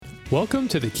Welcome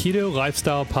to the Keto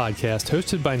Lifestyle Podcast,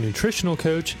 hosted by nutritional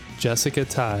coach Jessica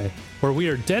Tai, where we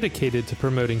are dedicated to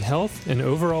promoting health and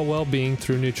overall well-being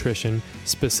through nutrition,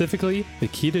 specifically the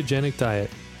ketogenic diet.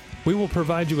 We will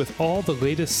provide you with all the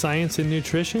latest science in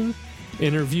nutrition,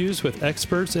 interviews with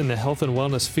experts in the health and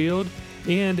wellness field,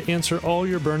 and answer all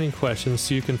your burning questions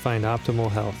so you can find optimal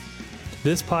health.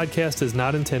 This podcast is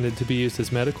not intended to be used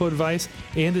as medical advice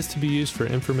and is to be used for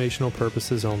informational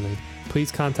purposes only.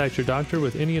 Please contact your doctor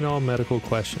with any and all medical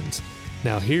questions.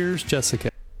 Now here's Jessica.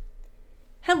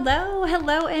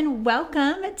 Hello, and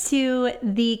welcome to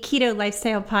the Keto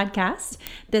Lifestyle Podcast.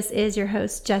 This is your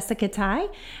host, Jessica Tai.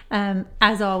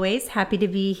 As always, happy to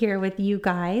be here with you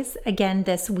guys again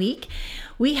this week.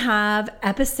 We have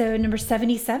episode number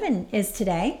 77 is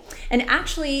today. And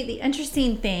actually, the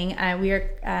interesting thing, we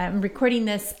are recording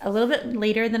this a little bit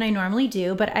later than I normally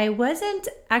do, but I wasn't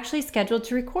actually scheduled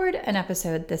to record an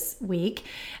episode this week.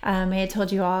 I had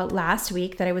told you all last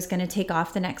week that I was going to take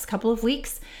off the next couple of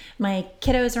weeks. My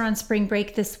kiddos are on spring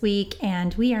break this week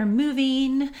and we are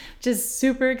moving, which is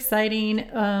super exciting,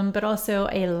 but also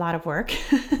a lot of work.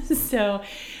 So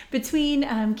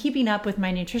between keeping up with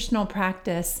my nutritional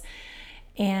practice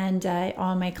and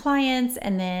all my clients,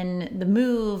 and then the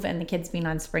move and the kids being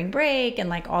on spring break and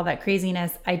like all that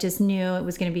craziness, I just knew it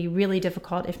was going to be really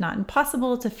difficult, if not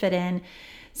impossible, to fit in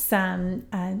some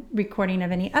recording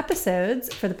of any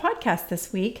episodes for the podcast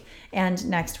this week and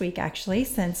next week, actually,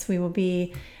 since we will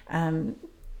be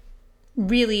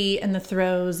really in the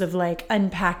throes of like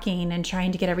unpacking and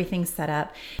trying to get everything set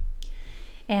up.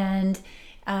 And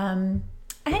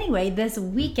anyway, this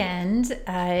weekend,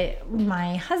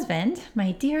 my husband,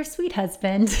 my dear sweet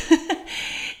husband,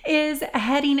 is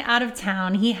heading out of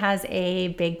town. He has a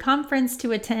big conference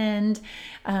to attend,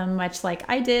 much like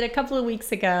I did a couple of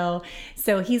weeks ago.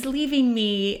 So he's leaving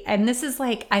me, and this is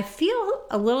like, I feel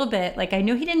a little bit like, I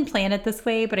know he didn't plan it this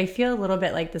way, but I feel a little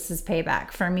bit like this is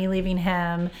payback for me leaving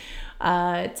him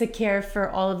to care for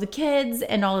all of the kids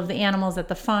and all of the animals at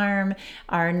the farm.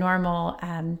 Our normal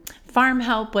farm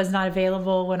help was not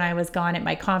available when I was gone at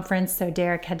my conference, so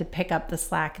Derek had to pick up the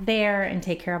slack there and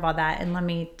take care of all that. And let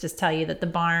me just tell you that the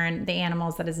barn, the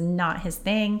animals, that is not his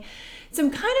thing. So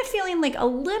I'm kind of feeling like a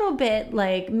little bit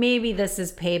like maybe this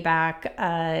is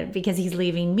payback because he's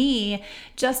leaving me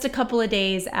just a couple of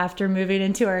days after moving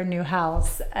into our new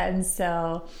house. And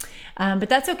so but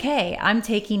that's okay. I'm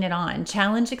taking it on.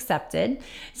 Challenge accepted.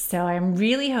 So I'm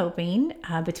really hoping,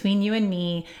 between you and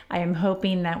me, I am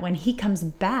hoping that when he comes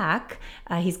back,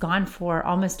 he's gone for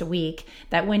almost a week,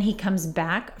 that when he comes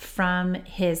back from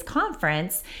his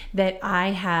conference, that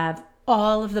I have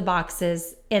all of the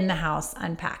boxes in the house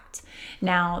unpacked.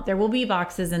 Now, there will be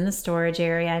boxes in the storage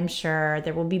area, I'm sure.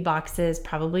 There will be boxes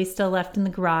probably still left in the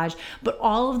garage, but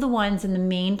all of the ones in the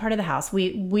main part of the house,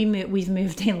 we've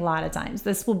moved a lot of times.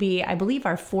 This will be, I believe,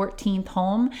 our 14th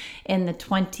home in the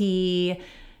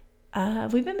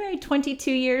we've been married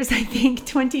 22 years, I think.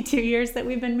 22 years that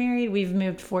we've been married. We've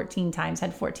moved 14 times,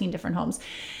 had 14 different homes.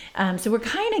 So we're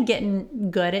kind of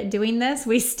getting good at doing this.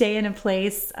 We stay in a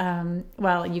place,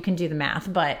 well, you can do the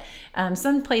math, but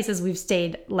some places we've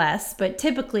stayed less, but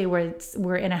typically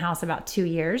we're in a house about 2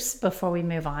 years before we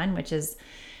move on, which is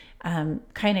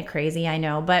kind of crazy, I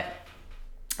know. But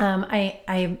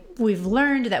we've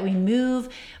learned that we move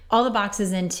all the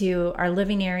boxes into our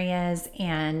living areas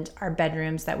and our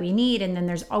bedrooms that we need. And then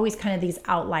there's always kind of these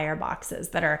outlier boxes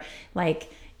that are like,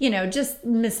 just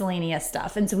miscellaneous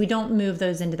stuff. And so we don't move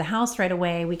those into the house right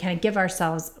away. We kind of give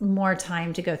ourselves more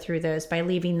time to go through those by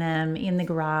leaving them in the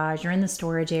garage or in the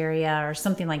storage area or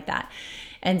something like that.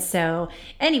 And so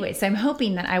anyway, so I'm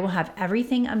hoping that I will have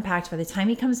everything unpacked by the time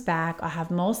he comes back. I'll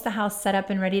have most of the house set up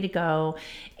and ready to go.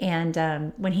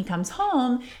 And when he comes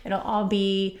home, it'll all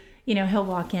be, he'll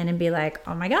walk in and be like,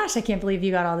 oh my gosh, I can't believe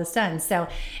you got all this done. So,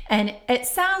 and it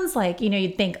sounds like,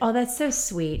 you'd think, oh, that's so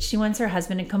sweet. She wants her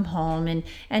husband to come home and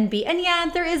yeah,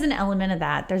 there is an element of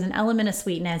that. There's an element of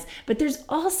sweetness, but there's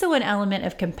also an element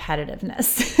of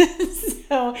competitiveness.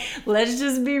 So let's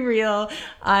just be real.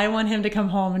 I want him to come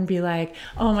home and be like,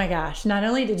 oh my gosh, not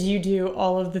only did you do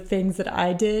all of the things that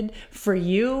I did for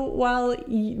you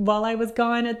while I was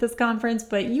gone at this conference,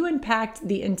 but you unpacked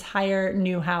the entire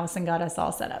new house and got us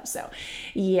all set up. So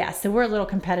yeah, so we're a little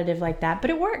competitive like that, but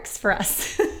it works for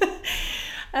us.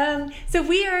 So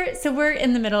we're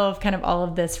in the middle of kind of all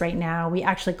of this right now. We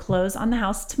actually close on the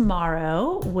house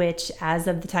tomorrow, which as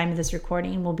of the time of this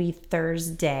recording will be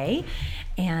Thursday.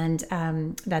 And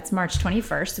that's March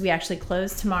 21st. So we actually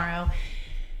close tomorrow.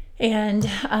 And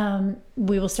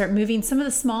we will start moving some of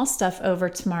the small stuff over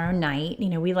tomorrow night.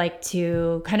 We like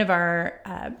to kind of our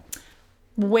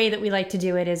way that we like to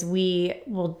do it is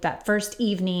that first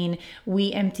evening,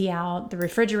 we empty out the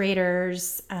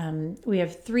refrigerators. We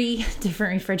have 3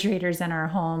 different refrigerators in our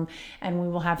home, and we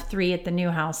will have 3 at the new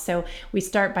house. So we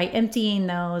start by emptying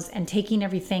those and taking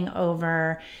everything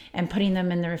over and putting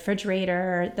them in the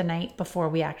refrigerator the night before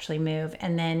we actually move.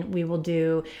 And then we will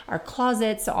do our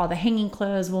closets. So all the hanging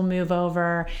clothes will move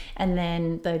over, and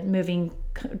then the moving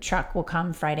truck will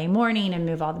come Friday morning and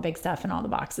move all the big stuff and all the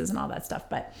boxes and all that stuff.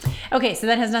 But okay, so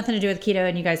that has nothing to do with keto,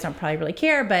 and you guys don't probably really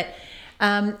care. But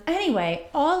anyway,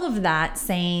 all of that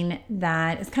saying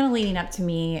that is kind of leading up to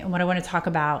me and what I want to talk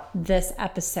about this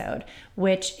episode,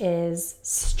 which is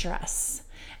stress.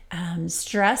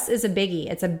 Stress is a biggie.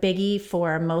 It's a biggie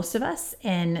for most of us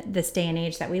in this day and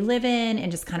age that we live in,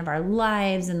 and just kind of our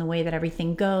lives and the way that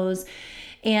everything goes.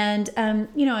 And,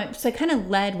 so I kind of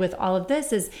led with all of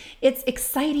this is it's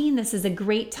exciting. This is a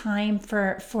great time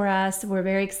for us. We're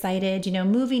very excited.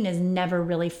 Moving is never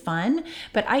really fun,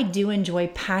 but I do enjoy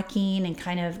packing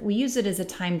and we use it as a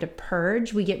time to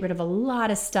purge. We get rid of a lot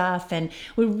of stuff, and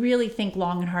we really think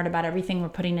long and hard about everything we're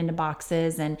putting into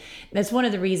boxes. And that's one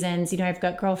of the reasons, I've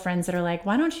got girlfriends that are like,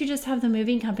 why don't you just have the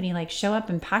moving company show up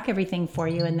and pack everything for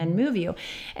you and then move you?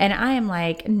 And I am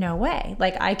like, no way.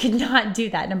 I could not do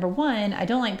that. Number one, I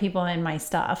don't like people in my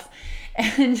stuff.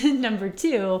 And number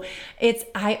 2,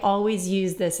 I always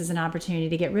use this as an opportunity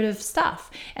to get rid of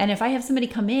stuff. And if I have somebody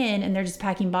come in and they're just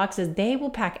packing boxes, they will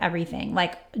pack everything,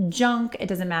 junk. It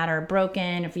doesn't matter.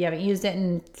 Broken. If you haven't used it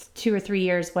in 2 or 3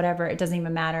 years, whatever, it doesn't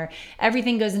even matter.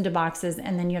 Everything goes into boxes,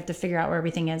 and then you have to figure out where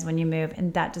everything is when you move.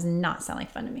 And that does not sound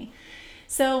like fun to me.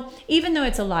 So even though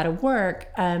it's a lot of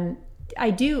work,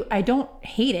 I don't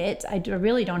hate it. I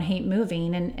really don't hate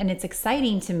moving, and it's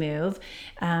exciting to move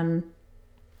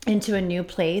into a new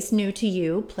place, new to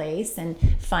you place, and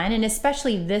fun. And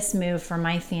especially this move for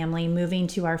my family, moving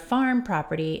to our farm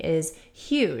property, is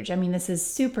huge. I mean, this is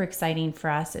super exciting for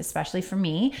us, especially for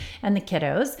me and the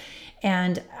kiddos.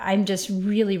 And I'm just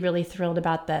really, really thrilled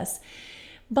about this.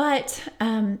 But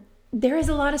there is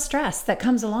a lot of stress that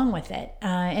comes along with it.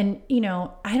 And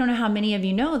I don't know how many of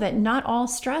you know that not all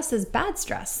stress is bad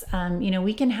stress.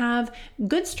 We can have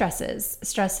good stresses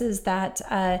that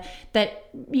are,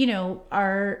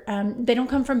 they don't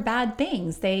come from bad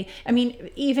things.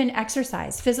 Even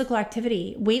exercise, physical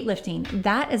activity, weightlifting,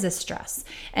 that is a stress,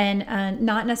 and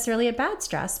not necessarily a bad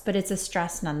stress, but it's a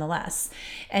stress nonetheless.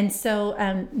 And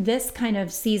so this kind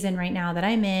of season right now that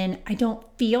I'm in, I don't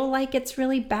feel like it's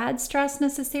really bad stress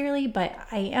necessarily, but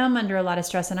I am under a lot of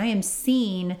stress, and I am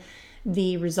seeing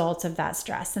the results of that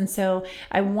stress. And so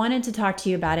I wanted to talk to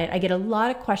you about it. I get a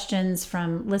lot of questions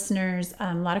from listeners,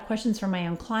 a lot of questions from my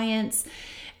own clients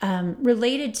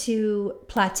related to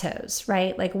plateaus,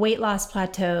 right? Like weight loss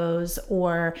plateaus,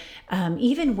 or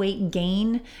even weight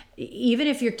gain. Even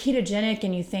if you're ketogenic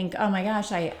and you think, oh my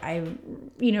gosh, I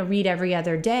read every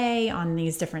other day on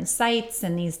these different sites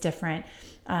and these different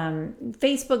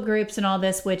Facebook groups and all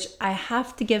this, which I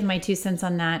have to give my 2 cents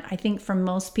on that. I think for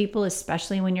most people,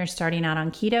 especially when you're starting out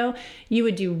on keto, you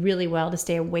would do really well to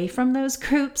stay away from those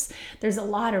groups. There's a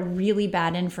lot of really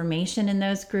bad information in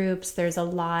those groups. There's a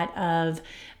lot of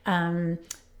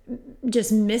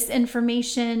just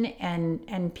misinformation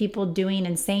and people doing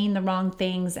and saying the wrong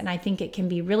things. And I think it can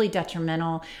be really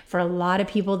detrimental for a lot of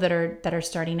people that are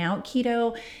starting out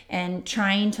keto and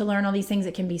trying to learn all these things.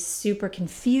 It can be super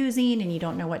confusing, and you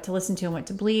don't know what to listen to and what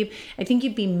to believe. I think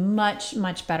you'd be much,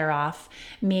 much better off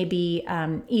maybe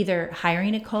either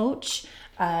hiring a coach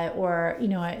or a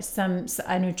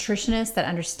nutritionist that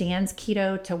understands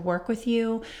keto to work with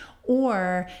you,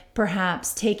 or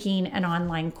perhaps taking an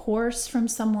online course from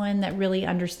someone that really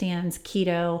understands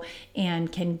keto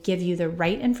and can give you the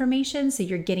right information. So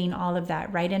you're getting all of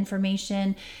that right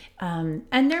information. And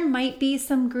there might be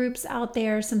some groups out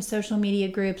there, some social media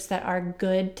groups that are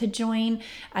good to join.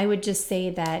 I would just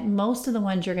say that most of the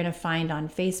ones you're going to find on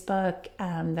Facebook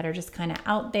that are just kind of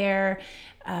out there,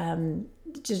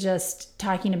 just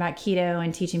talking about keto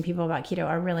and teaching people about keto,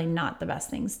 are really not the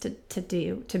best things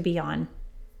to be on.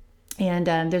 And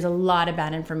there's a lot of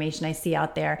bad information I see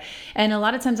out there. And a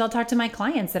lot of times I'll talk to my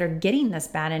clients that are getting this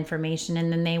bad information,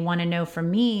 and then they want to know from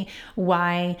me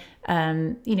why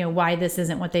this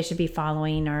isn't what they should be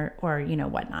following or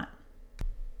whatnot.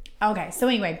 Okay, so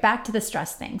anyway, back to the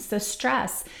stress thing. So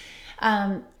stress,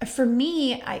 for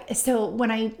me, so when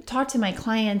I talk to my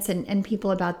clients and people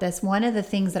about this, one of the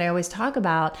things that I always talk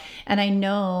about, and I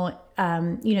know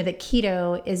that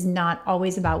keto is not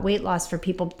always about weight loss for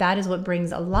people. That is what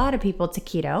brings a lot of people to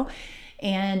keto.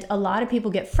 And a lot of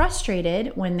people get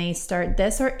frustrated when they start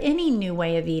this or any new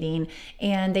way of eating,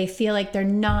 and they feel like they're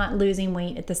not losing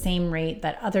weight at the same rate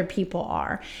that other people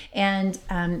are. And,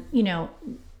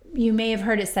 you may have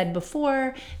heard it said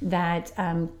before that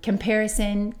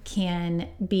comparison can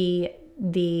be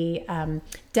the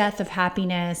death of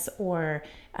happiness, or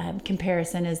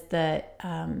comparison is the,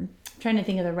 trying to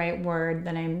think of the right word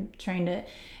that I'm trying to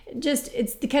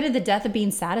it's the kind of the death of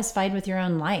being satisfied with your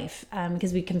own life,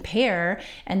 because we compare,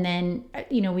 and then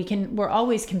we're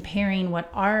always comparing what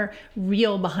our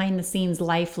real behind the scenes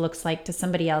life looks like to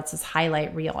somebody else's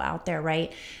highlight reel out there,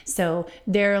 right? So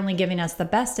they're only giving us the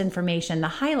best information, the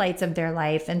highlights of their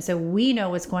life, and so we know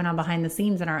what's going on behind the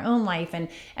scenes in our own life,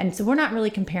 and so we're not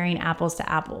really comparing apples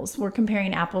to apples. We're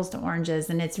comparing apples to oranges,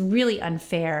 and it's really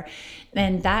unfair.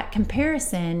 And that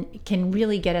comparison can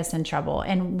really get us in trouble.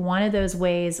 And one of those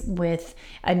ways with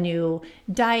a new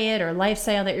diet or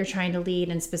lifestyle that you're trying to lead,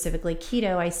 and specifically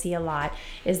keto, I see a lot,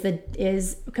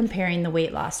 is comparing the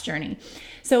weight loss journey.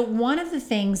 So one of the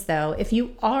things though, if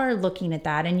you are looking at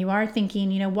that and you are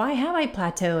thinking, why have I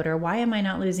plateaued, or why am I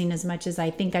not losing as much as I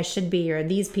think I should be, or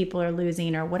these people are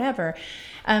losing, or whatever,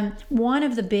 one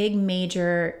of the big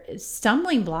major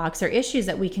stumbling blocks or issues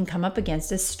that we can come up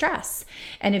against is stress.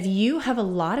 And if you have a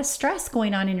lot of stress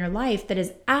going on in your life, that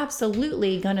is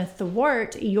absolutely going to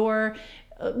thwart your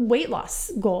weight loss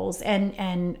goals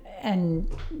and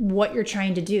what you're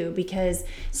trying to do, because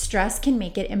stress can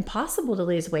make it impossible to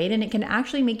lose weight, and it can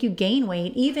actually make you gain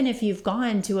weight even if you've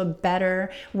gone to a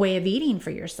better way of eating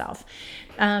for yourself.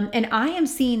 And I am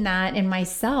seeing that in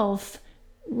myself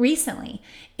recently,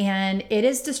 and it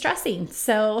is distressing.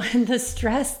 So the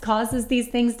stress causes these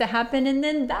things to happen, and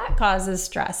then that causes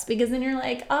stress, because then you're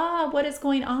like, what is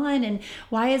going on, and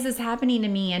why is this happening to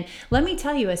me? And let me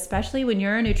tell you, especially when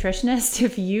you're a nutritionist,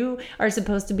 if you are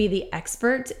supposed to be the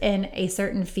expert in a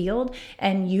certain field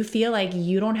and you feel like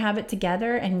you don't have it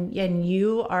together, and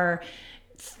you are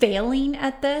failing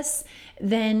at this,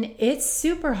 then it's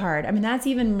super hard. I mean, that's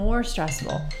even more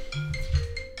stressful.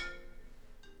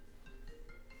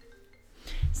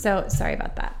 So sorry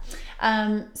about that.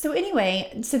 So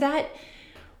that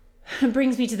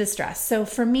brings me to the stress. So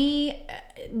for me,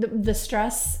 the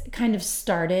stress kind of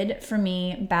started for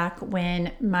me back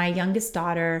when my youngest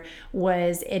daughter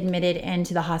was admitted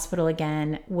into the hospital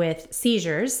again with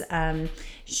seizures.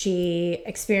 She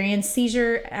experienced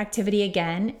seizure activity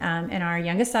again, and our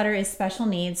youngest daughter is special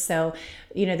needs. So,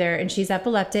 and she's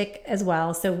epileptic as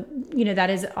well. So, that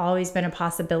has always been a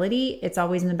possibility. It's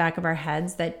always in the back of our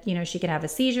heads that, she could have a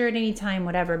seizure at any time,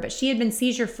 whatever, but she had been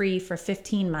seizure free for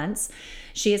 15 months.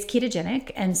 She is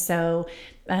ketogenic. And so,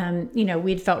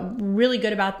 we'd felt really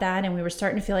good about that, and we were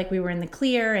starting to feel like we were in the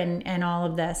clear and all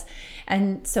of this.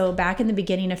 And so back in the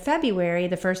beginning of February,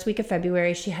 the first week of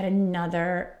February, she had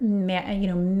another,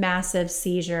 massive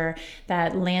seizure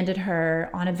that landed her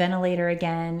on a ventilator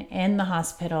again, in the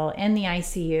hospital, in the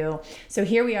ICU. So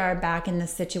here we are back in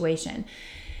this situation.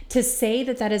 To say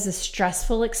that is a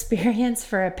stressful experience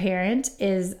for a parent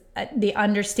is the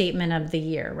understatement of the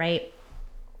year, right?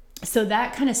 So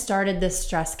that kind of started this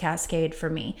stress cascade for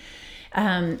me.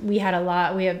 We have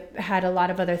had a lot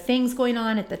of other things going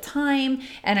on at the time,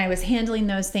 and I was handling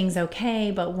those things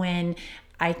okay. But when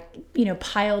I,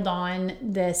 piled on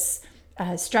this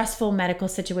stressful medical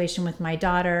situation with my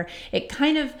daughter, it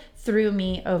kind of threw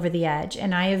me over the edge.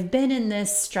 And I have been in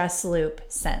this stress loop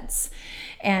since.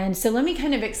 And so let me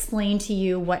kind of explain to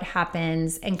you what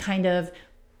happens, and kind of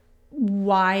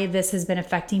why this has been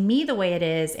affecting me the way it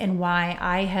is, and why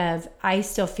I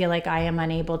still feel like I am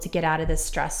unable to get out of this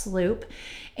stress loop.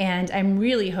 And I'm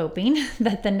really hoping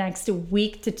that the next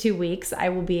week to 2 weeks, I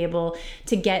will be able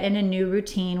to get in a new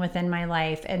routine within my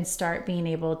life and start being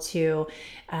able to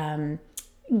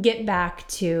get back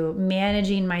to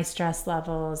managing my stress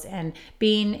levels, and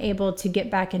being able to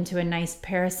get back into a nice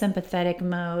parasympathetic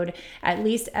mode, at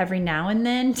least every now and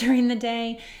then during the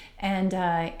day, and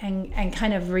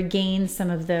kind of regain some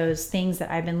of those things that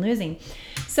I've been losing.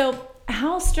 So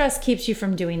how stress keeps you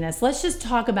from doing this? Let's just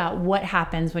talk about what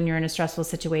happens when you're in a stressful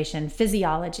situation,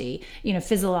 physiologically,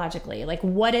 like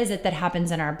what is it that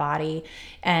happens in our body,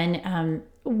 and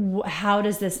how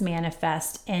does this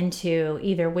manifest into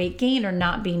either weight gain or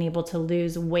not being able to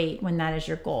lose weight when that is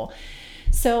your goal?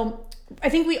 So I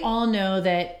think we all know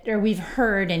that, or we've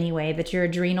heard anyway, that your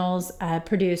adrenals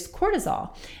produce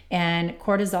cortisol, and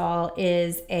cortisol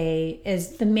is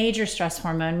the major stress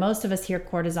hormone. Most of us hear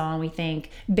cortisol and we think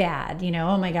bad,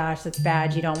 oh my gosh, that's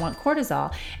bad. You don't want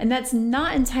cortisol. And that's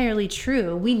not entirely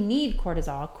true. We need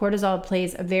cortisol. Cortisol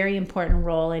plays a very important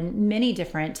role in many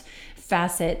different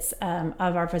facets of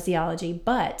our physiology,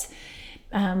 but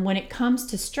when it comes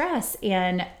to stress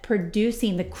and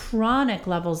producing the chronic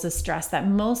levels of stress that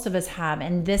most of us have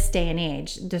in this day and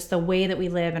age, just the way that we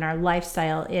live and our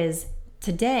lifestyle is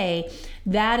today,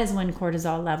 that is when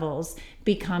cortisol levels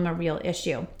become a real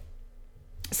issue.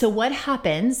 So what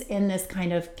happens in this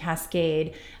kind of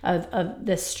cascade of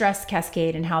the stress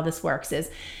cascade and how this works is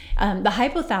the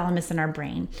hypothalamus in our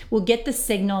brain will get the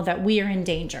signal that we are in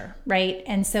danger, right?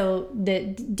 And so the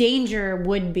danger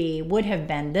would have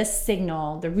been this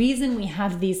signal. The reason we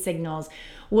have these signals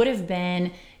would have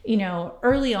been,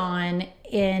 early on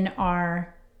in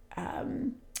our,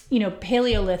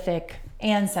 Paleolithic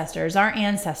ancestors, our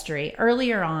ancestry,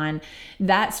 earlier on,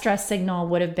 that stress signal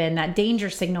would have been, that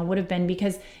danger signal would have been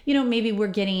because, maybe we're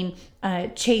getting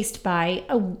chased by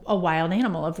a wild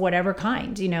animal of whatever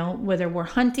kind, whether we're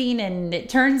hunting and it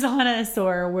turns on us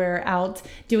or we're out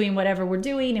doing whatever we're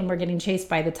doing and we're getting chased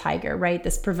by the tiger, right?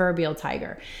 This proverbial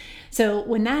tiger. So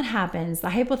when that happens, the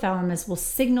hypothalamus will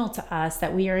signal to us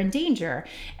that we are in danger.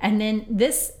 And then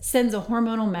this sends a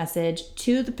hormonal message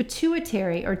to the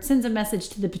pituitary, or it sends a message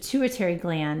to the pituitary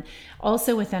gland,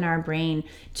 also within our brain,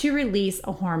 to release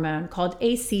a hormone called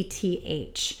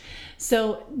ACTH.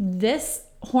 So this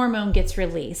hormone gets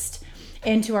released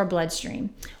into our bloodstream.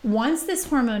 Once this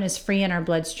hormone is free in our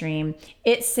bloodstream,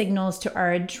 it signals to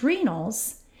our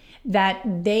adrenals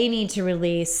that they need to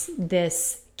release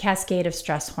this cascade of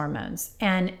stress hormones.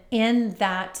 And in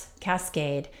that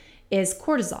cascade is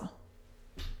cortisol.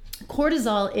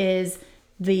 Cortisol is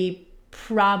the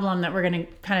problem that we're going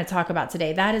to kind of talk about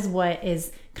today. That is what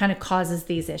is kind of causes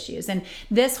these issues. And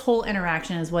this whole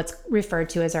interaction is what's referred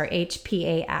to as our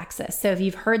HPA axis. So if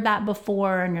you've heard that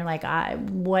before and you're like,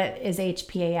 what is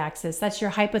HPA axis? That's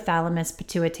your hypothalamus,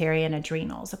 pituitary, and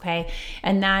adrenals, okay?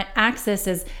 And that axis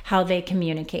is how they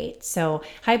communicate. So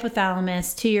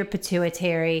hypothalamus to your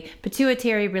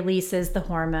pituitary releases the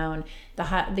hormone,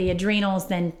 the adrenals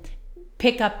then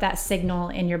pick up that signal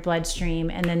in your bloodstream,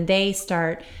 and then they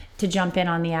start to jump in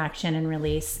on the action and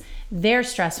release their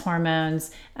stress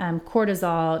hormones.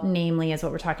 Cortisol, namely, is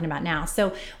what we're talking about now.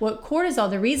 So what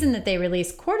cortisol, the reason that they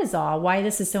release cortisol, why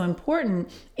this is so important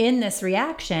in this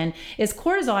reaction, is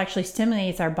cortisol actually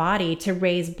stimulates our body to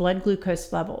raise blood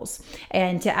glucose levels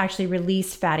and to actually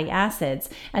release fatty acids.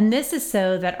 And this is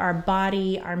so that our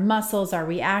body, our muscles, our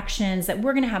reactions, that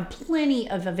we're going to have plenty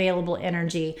of available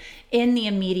energy in the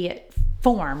immediate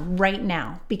form right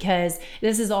now, because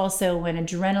this is also when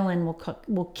adrenaline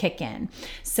will kick in.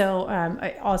 So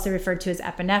also referred to as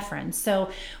epinephrine. So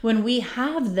when we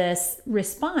have this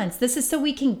response, this is so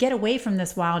we can get away from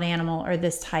this wild animal or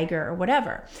this tiger or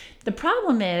whatever. The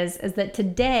problem is that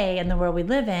today in the world we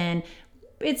live in,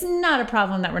 it's not a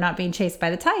problem that we're not being chased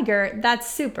by the tiger. That's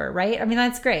super, right? I mean,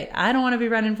 that's great. I don't want to be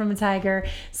running from a tiger,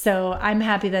 so I'm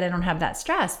happy that I don't have that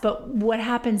stress. But what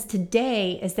happens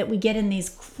today is that we get in these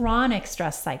chronic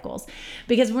stress cycles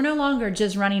because we're no longer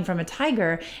just running from a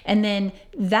tiger, and then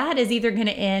that is either going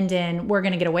to end in we're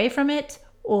going to get away from it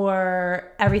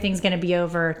or everything's going to be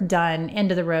over, done,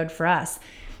 end of the road for us.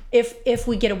 If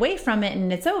we get away from it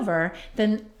and it's over,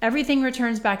 then everything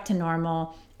returns back to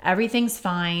normal. Everything's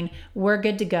fine. We're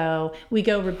good to go. We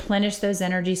go replenish those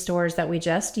energy stores that we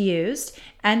just used,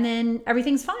 and then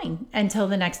everything's fine until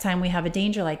the next time we have a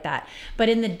danger like that. But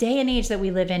in the day and age that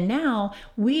we live in now,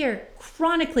 we are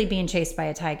chronically being chased by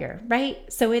a tiger,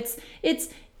 right? So it's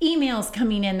emails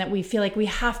coming in that we feel like we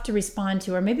have to respond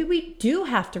to, or maybe we do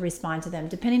have to respond to them,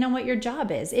 depending on what your job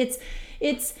is. It's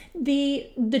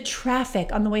the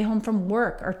traffic on the way home from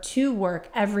work or to work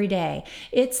every day.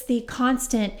 It's the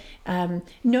constant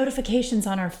notifications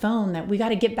on our phone that we got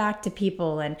to get back to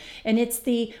people, and it's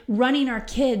the running our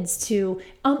kids to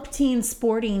umpteen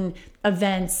sporting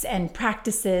events and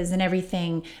practices and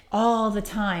everything all the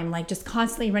time, like just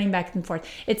constantly running back and forth.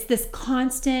 It's this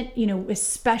constant,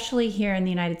 especially here in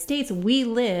the United States, we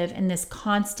live in this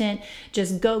constant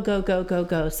just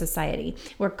go society.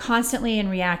 We're constantly in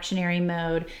reactionary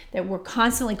mode, that we're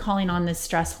constantly calling on this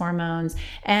stress hormones.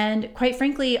 And quite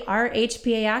frankly, our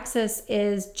HPA axis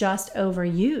is just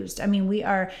overused. I mean, we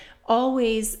are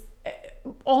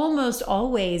almost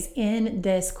always in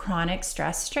this chronic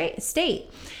stress state.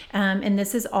 And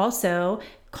this is also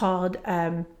called,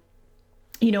 our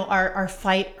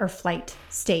fight or flight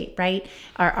state, right?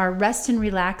 Our rest and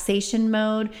relaxation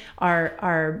mode,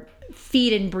 our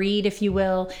feed and breed, if you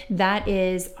will, that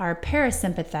is our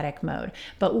parasympathetic mode.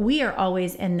 But we are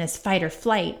always in this fight or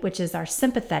flight, which is our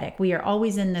sympathetic. We are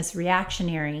always in this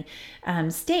reactionary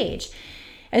stage.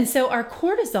 And so our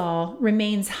cortisol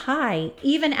remains high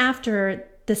even after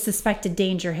the suspected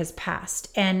danger has passed.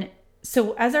 And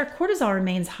so as our cortisol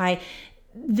remains high,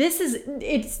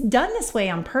 it's done this way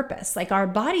on purpose. Like, our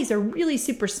bodies are really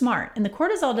super smart, and the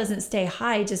cortisol doesn't stay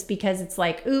high just because it's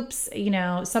like, oops,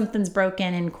 something's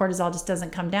broken and cortisol just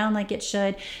doesn't come down like it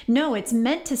should. No, it's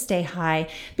meant to stay high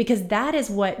because that is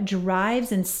what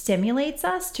drives and stimulates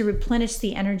us to replenish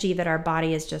the energy that our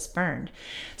body has just burned.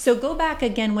 So go back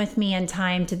again with me in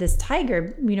time to this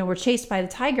tiger. We're chased by the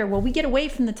tiger. Well, we get away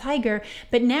from the tiger,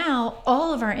 but now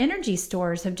all of our energy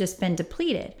stores have just been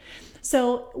depleted.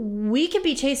 So we could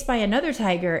be chased by another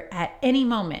tiger at any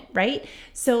moment, right?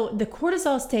 So the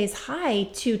cortisol stays high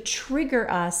to trigger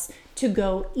us to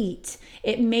go eat.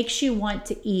 It makes you want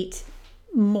to eat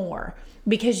more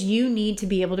because you need to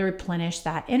be able to replenish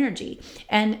that energy.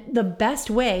 And the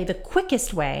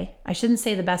quickest way, I shouldn't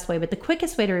say the best way, but the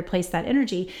quickest way to replace that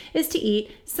energy is to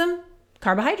eat some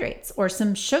carbohydrates or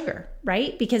some sugar,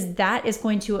 right? Because that is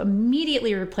going to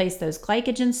immediately replace those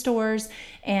glycogen stores,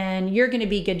 and you're going to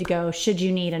be good to go should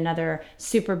you need another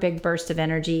super big burst of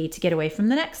energy to get away from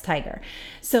the next tiger.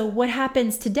 So what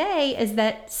happens today is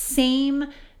that same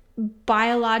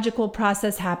biological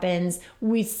process happens.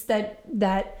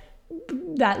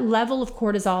 That level of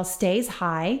cortisol stays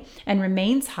high and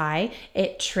remains high.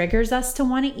 It triggers us to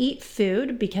want to eat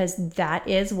food because that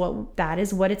is what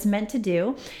it's meant to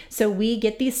do. So we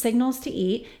get these signals to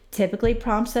eat, typically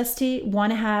prompts us to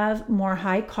want to have more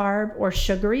high carb or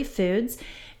sugary foods.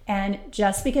 And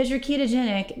just because you're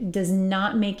ketogenic does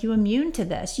not make you immune to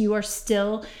this. You are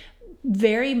still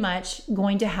very much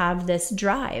going to have this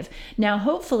drive. Now,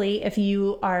 hopefully, if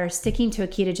you are sticking to a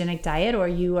ketogenic diet or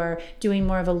you are doing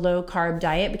more of a low carb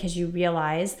diet because you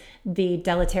realize the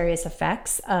deleterious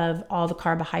effects of all the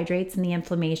carbohydrates and the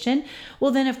inflammation,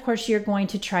 well, then of course you're going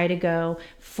to try to go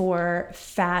for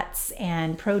fats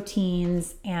and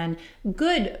proteins and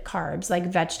good carbs like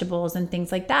vegetables and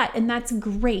things like that. And that's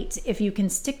great if you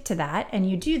can stick to that and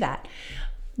you do that.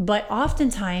 But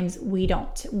oftentimes we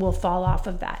don't. We'll fall off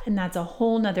of that. And that's a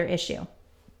whole nother issue.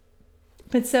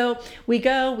 But so we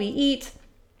go, we eat.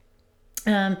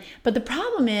 But the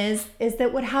problem is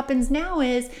that what happens now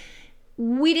is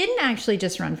we didn't actually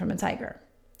just run from a tiger.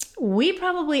 We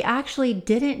probably actually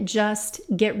didn't just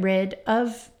get rid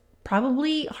of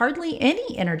probably hardly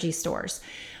any energy stores.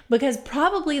 Because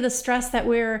probably the stress that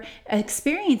we're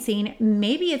experiencing,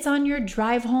 maybe it's on your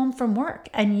drive home from work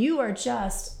and you are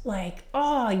just like,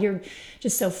 you're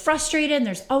just so frustrated and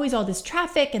there's always all this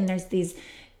traffic and there's these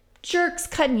jerks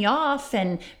cutting you off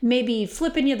and maybe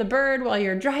flipping you the bird while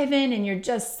you're driving and you're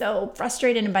just so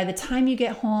frustrated. And by the time you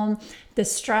get home, the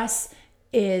stress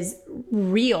is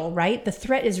real, right? The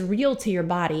threat is real to your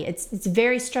body. It's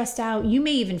very stressed out. You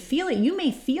may even feel it. You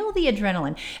may feel the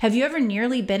adrenaline. Have you ever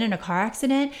nearly been in a car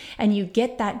accident and you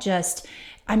get that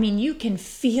you can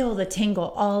feel the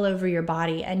tingle all over your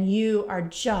body and you are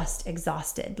just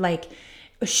exhausted, like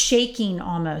shaking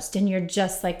almost. And you're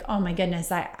just like, oh my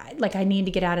goodness, I need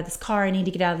to get out of this car. I need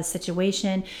to get out of this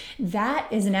situation. That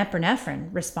is an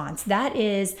epinephrine response. That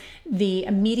is the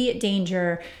immediate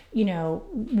danger.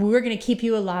 We're going to keep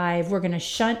you alive. We're going to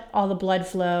shunt all the blood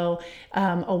flow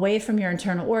away from your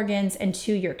internal organs and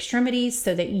to your extremities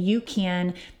so that you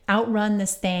can outrun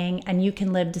this thing and you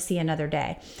can live to see another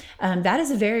day. That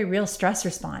is a very real stress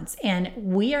response. And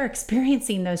we are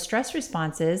experiencing those stress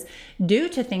responses due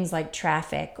to things like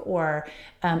traffic or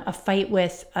a fight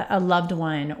with a loved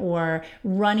one or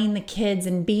running the kids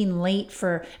and being late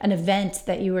for an event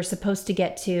that you were supposed to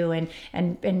get to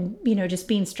and just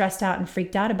being stressed out and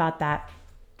freaked out about that.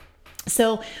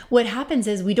 So what happens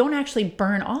is we don't actually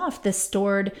burn off the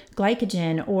stored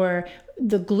glycogen or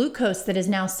the glucose that is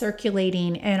now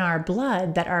circulating in our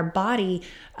blood that our body,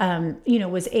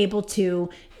 was able to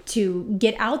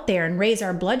get out there and raise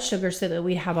our blood sugar so that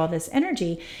we have all this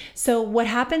energy. So what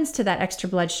happens to that extra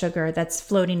blood sugar that's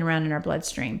floating around in our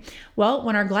bloodstream? Well,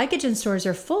 when our glycogen stores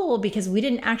are full because we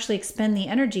didn't actually expend the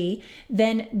energy,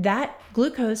 then that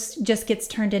glucose just gets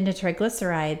turned into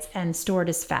triglycerides and stored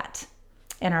as fat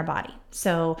in our body.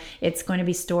 So it's going to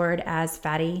be stored as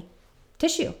fatty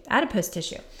tissue, adipose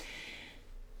tissue.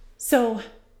 So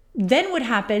then what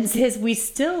happens is we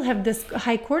still have this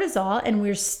high cortisol and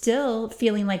we're still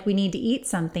feeling like we need to eat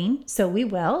something. So we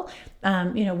will,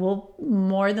 we'll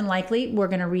more than likely, we're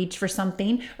going to reach for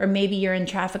something, or maybe you're in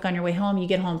traffic on your way home, you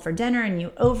get home for dinner and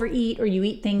you overeat, or you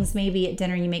eat things maybe at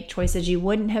dinner, you make choices you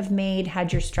wouldn't have made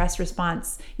had your stress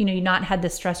response, you not had the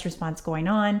stress response going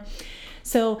on.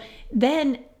 So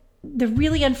then the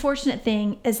really unfortunate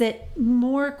thing is that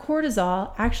more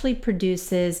cortisol actually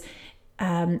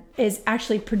is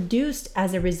actually produced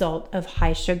as a result of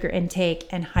high sugar intake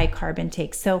and high carb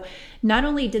intake. So not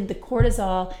only did the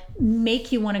cortisol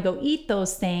make you want to go eat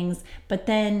those things, but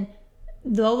then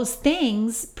those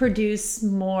things produce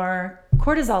more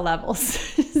cortisol levels.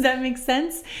 Does that make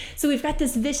sense? So we've got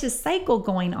this vicious cycle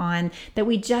going on that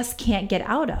we just can't get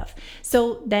out of.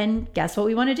 So then guess what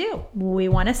we want to do? We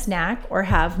want to snack or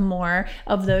have more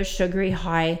of those sugary,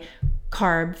 high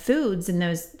carb foods and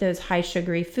those high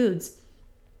sugary foods.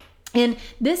 And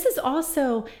this is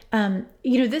also,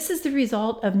 this is the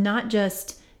result of not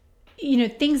just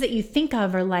things that you think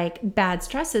of are like bad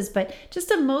stresses, but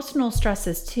just emotional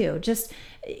stresses too. Just,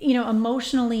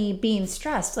 emotionally being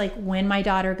stressed. Like when my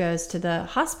daughter goes to the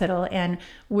hospital and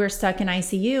we're stuck in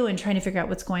ICU and trying to figure out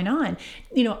what's going on,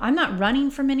 I'm not running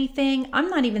from anything. I'm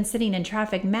not even sitting in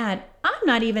traffic mad. I'm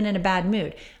not even in a bad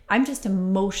mood. I'm just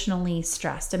emotionally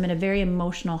stressed. I'm in a very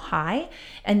emotional high,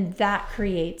 and that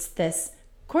creates this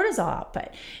cortisol output.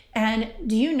 And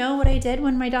do you know what I did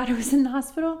when my daughter was in the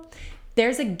hospital?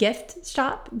 There's a gift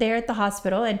shop there at the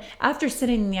hospital. And after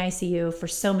sitting in the ICU for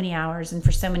so many hours and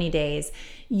for so many days,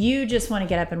 you just want to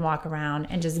get up and walk around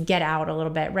and just get out a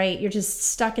little bit, right? You're just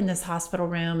stuck in this hospital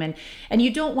room and you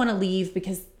don't want to leave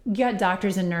because you got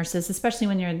doctors and nurses, especially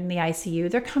when you're in the ICU,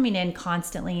 they're coming in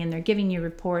constantly and they're giving you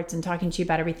reports and talking to you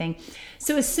about everything.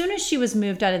 So as soon as she was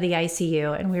moved out of the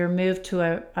ICU and we were moved to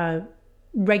a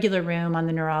regular room on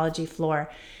the neurology floor,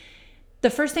 the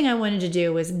first thing I wanted to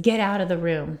do was get out of the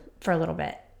room for a little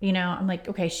bit. I'm like,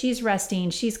 okay, she's resting,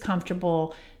 she's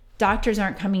comfortable. Doctors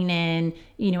aren't coming in,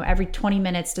 every 20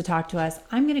 minutes to talk to us.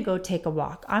 I'm going to go take a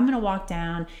walk. I'm going to walk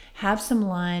down, have some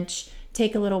lunch,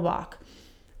 take a little walk.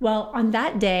 Well, on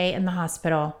that day in the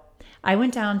hospital, I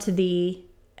went down to the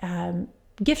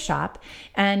gift shop.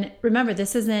 And remember,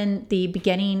 this is in the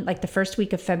beginning, like the first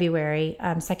week of February,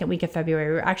 second week of February.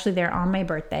 We were actually there on my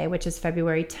birthday, which is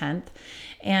February 10th.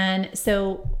 And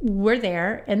so we're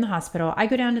there in the hospital. I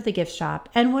go down to the gift shop,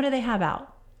 and what do they have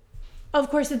out? Of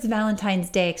course, it's Valentine's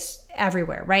Day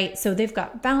everywhere, right? So they've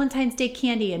got Valentine's Day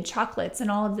candy and chocolates and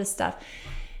all of this stuff.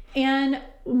 And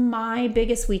my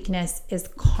biggest weakness is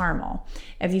caramel.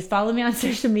 If you follow me on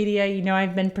social media,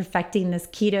 I've been perfecting this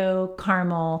keto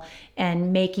caramel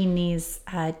and making these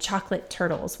chocolate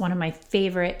turtles, one of my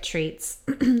favorite treats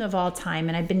of all time.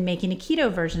 And I've been making a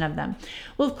keto version of them.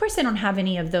 Well, of course, I don't have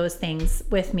any of those things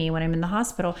with me when I'm in the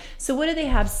hospital. So what do they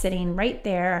have sitting right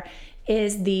there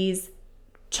is these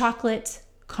chocolate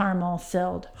caramel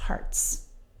filled hearts.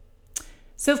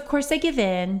 So of course I give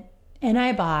in and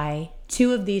I buy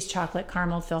 2 of these chocolate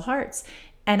caramel filled hearts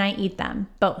and I eat them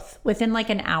both within like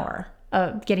an hour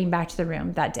of getting back to the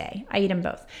room that day. I eat them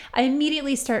both. I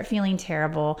immediately start feeling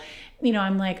terrible.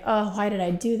 I'm like, oh, why did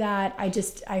I do that?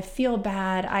 I feel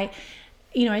bad. I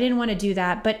didn't want to do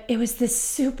that, but it was this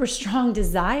super strong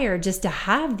desire just to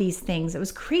have these things. It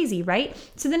was crazy, right?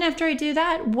 So then after I do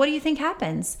that, what do you think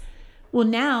happens? Well,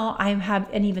 now I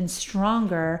have an even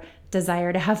stronger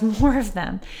desire to have more of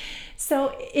them.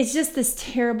 So it's just this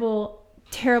terrible,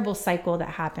 terrible cycle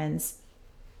that happens.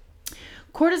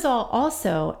 Cortisol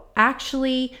also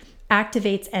actually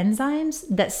activates enzymes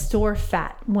that store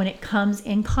fat when it comes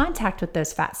in contact with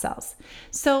those fat cells.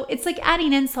 So it's like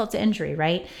adding insult to injury,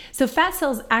 right? So fat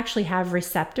cells actually have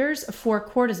receptors for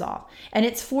cortisol. And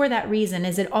it's for that reason,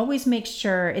 is it always makes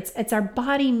sure, it's our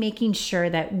body making sure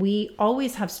that we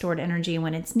always have stored energy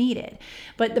when it's needed.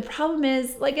 But the problem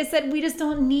is, like I said, we just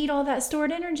don't need all that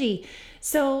stored energy.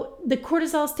 So the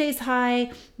cortisol stays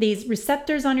high, these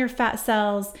receptors on your fat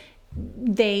cells,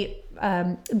 they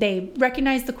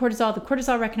recognize the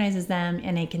cortisol recognizes them,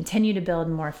 and they continue to build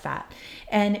more fat.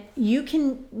 And you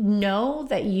can know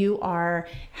that you are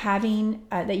having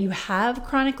that you have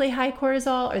chronically high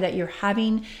cortisol, or that you're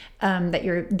having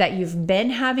that you've been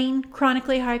having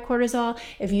chronically high cortisol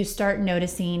if you start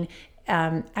noticing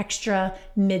extra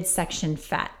midsection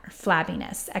fat,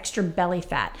 flabbiness, extra belly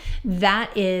fat.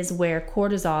 That is where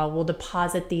cortisol will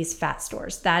deposit these fat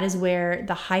stores. That is where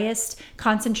the highest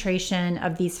concentration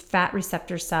of these fat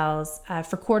receptor cells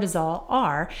for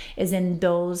cortisol is in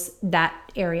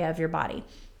that area of your body.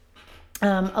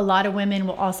 A lot of women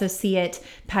will also see it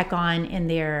pack on in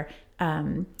their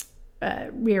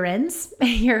rear ends,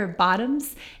 your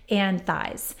bottoms and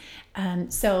thighs.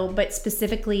 But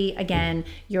specifically, again,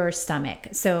 your stomach.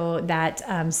 So that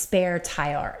spare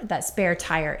tire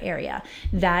area,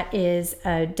 that is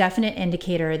a definite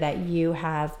indicator that you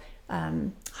have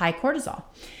high cortisol.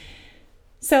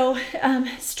 So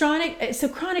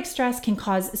chronic stress can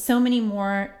cause so many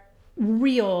more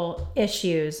real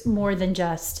issues, more than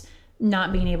just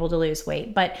not being able to lose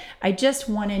weight. But I just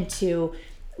wanted to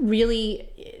really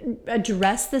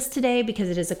address this today because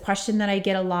it is a question that I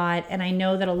get a lot. And I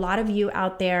know that a lot of you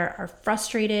out there are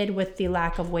frustrated with the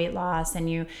lack of weight loss, and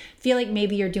you feel like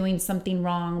maybe you're doing something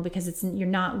wrong because you're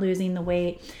not losing the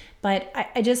weight. But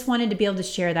I just wanted to be able to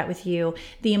share that with you,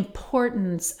 the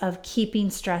importance of keeping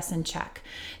stress in check.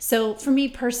 So for me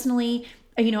personally,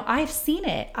 I've seen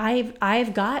it.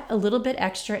 I've got a little bit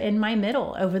extra in my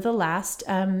middle over the last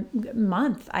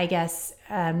month, I guess,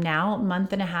 now,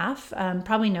 month and a half.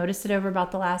 Probably noticed it over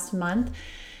about the last month.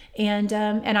 And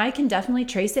I can definitely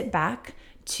trace it back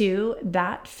to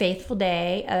that fateful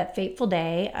day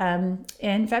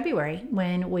in February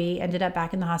when we ended up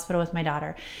back in the hospital with my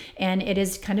daughter. And it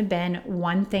has kind of been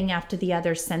one thing after the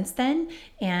other since then.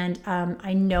 And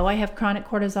I know I have chronic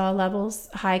cortisol levels,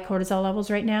 high cortisol levels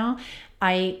right now.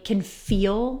 I can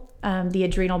feel the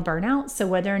adrenal burnout. So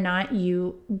whether or not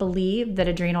you believe that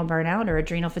adrenal burnout or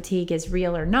adrenal fatigue is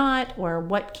real or not, or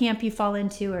what camp you fall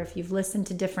into, or if you've listened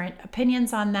to different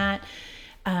opinions on that,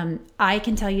 I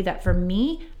can tell you that for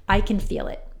me, I can feel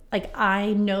it. Like,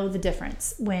 I know the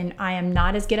difference when I am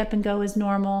not as get up and go as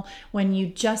normal, when you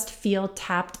just feel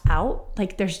tapped out,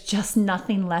 like there's just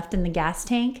nothing left in the gas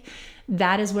tank.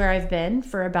 That is where I've been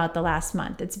for about the last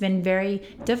month. It's been very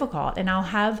difficult, and I'll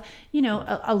have,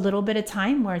 a little bit of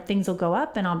time where things will go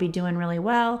up and I'll be doing really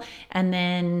well. And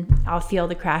then I'll feel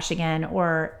the crash again,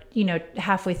 or,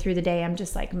 halfway through the day, I'm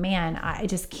just like, man, I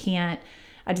just can't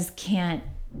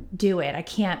do it. I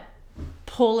can't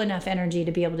pull enough energy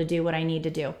to be able to do what I need to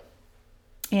do.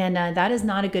 And that is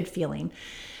not a good feeling.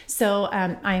 So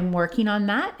I'm working on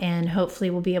that, and hopefully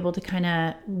we'll be able to kind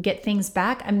of get things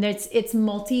back. I mean, it's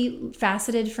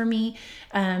multifaceted for me.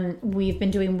 We've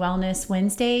been doing Wellness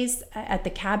Wednesdays at the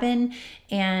cabin,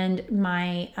 and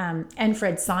my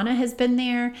Enfred sauna has been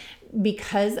there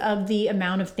because of the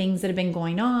amount of things that have been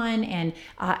going on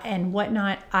and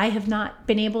whatnot. I have not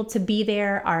been able to be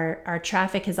there. Our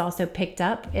traffic has also picked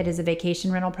up. It is a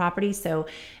vacation rental property, so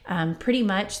pretty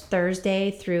much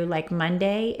Thursday through like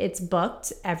Monday, it's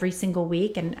booked every single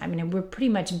week. And I mean, we're pretty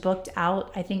much booked out,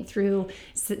 I think, through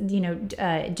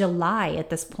July at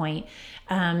this point.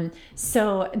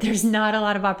 So there's not a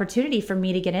lot of opportunity for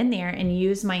me to get in there and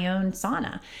use my own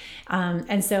sauna.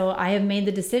 And so I have made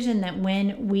the decision that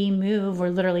when we move, we're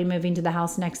literally moving to the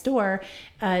house next door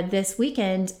this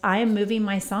weekend, I am moving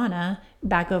my sauna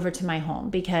back over to my home,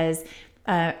 because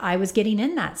I was getting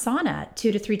in that sauna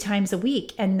 2 to 3 times a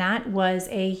week. And that was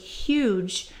a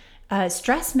huge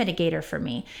stress mitigator for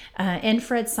me.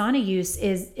 Infrared sauna use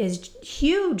is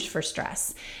huge for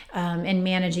stress and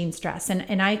managing stress.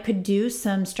 And I could do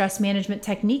some stress management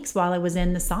techniques while I was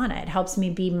in the sauna. It helps me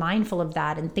be mindful of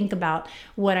that and think about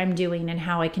what I'm doing and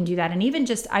how I can do that. And even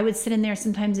just, I would sit in there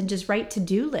sometimes and just write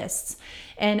to-do lists.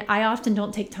 And I often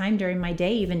don't take time during my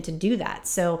day even to do that.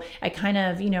 So I kind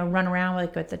of, run around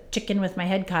with the chicken with my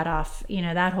head cut off,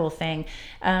 that whole thing,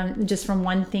 just from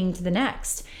one thing to the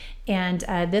next. And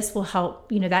this will help,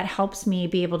 that helps me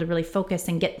be able to really focus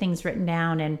and get things written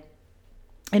down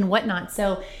and whatnot.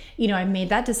 So, I made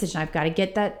that decision. I've got to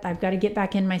get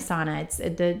back in my sauna. It's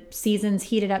the season's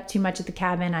heated up too much at the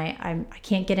cabin. I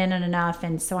can't get in it enough.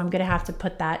 And so I'm going to have to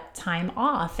put that time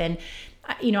off. And,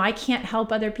 I can't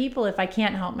help other people if I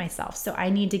can't help myself. So I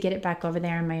need to get it back over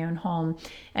there in my own home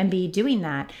and be doing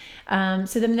that.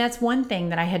 So then that's one thing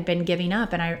that I had been giving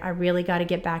up, and I really got to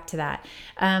get back to that.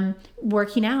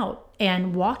 Working out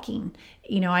and walking.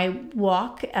 I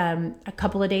walk a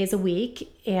couple of days a week,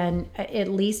 and at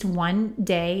least one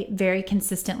day very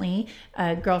consistently,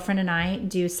 a girlfriend and I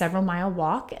do several mile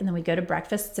walk, and then we go to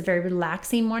breakfast. It's a very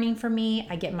relaxing morning for me.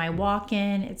 I get my walk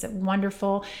in. It's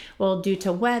wonderful. Well, due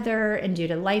to weather and due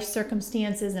to life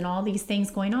circumstances and all these things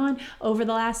going on over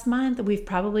the last month, we've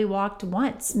probably walked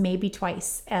once, maybe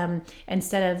twice,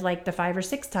 instead of like the 5 or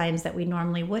 6 times that we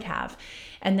normally would have.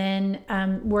 And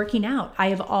then working out. I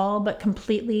have all but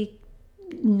completely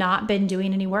not been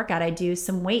doing any workout. I do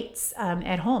some weights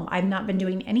at home. I've not been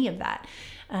doing any of that.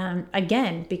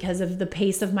 Again, because of the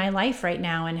pace of my life right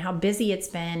now and how busy it's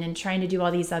been and trying to do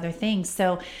all these other things.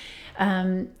 So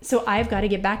I've got to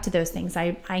get back to those things.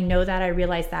 I know that, I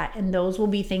realize that, and those will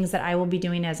be things that I will be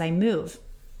doing as I move.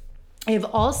 I have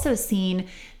also seen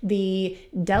the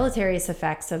deleterious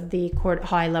effects of the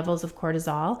high levels of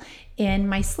cortisol in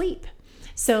my sleep.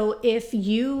 So if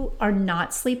you are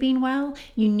not sleeping well,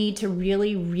 you need to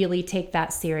really, really take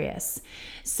that serious.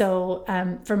 So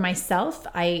for myself,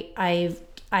 I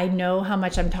know how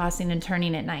much I'm tossing and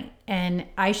turning at night, and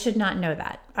I should not know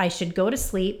that. I should go to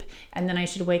sleep, and then I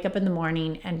should wake up in the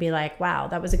morning and be like, wow,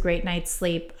 that was a great night's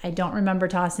sleep. I don't remember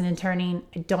tossing and turning.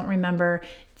 I don't remember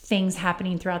things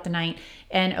happening throughout the night.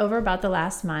 And over about the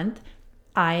last month,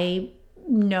 I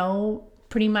know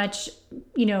pretty much,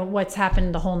 what's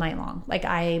happened the whole night long. Like,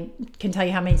 I can tell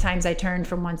you how many times I turned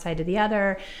from one side to the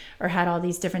other or had all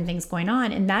these different things going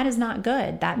on. And that is not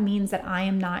good. That means that I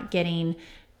am not getting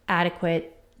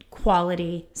adequate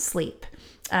quality sleep.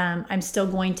 I'm still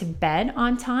going to bed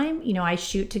on time. I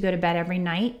shoot to go to bed every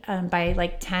night. By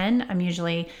like 10, I'm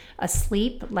usually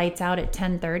asleep, lights out at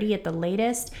 10:30 at the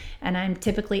latest. And I'm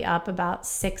typically up about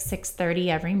 6:30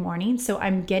 every morning. So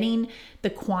I'm getting the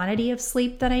quantity of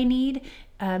sleep that I need.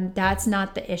 That's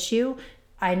not the issue.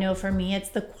 I know for me, it's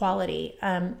the quality.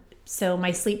 So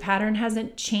my sleep pattern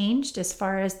hasn't changed as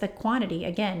far as the quantity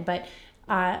again, but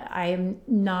I'm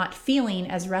not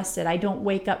feeling as rested. I don't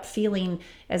wake up feeling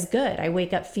as good. I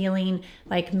wake up feeling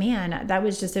like, man, that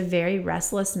was just a very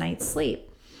restless night's sleep.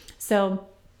 So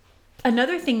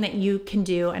another thing that you can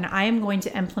do, and I am going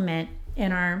to implement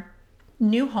in our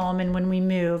new home and when we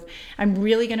move, I'm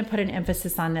really going to put an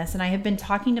emphasis on this. And I have been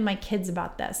talking to my kids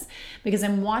about this because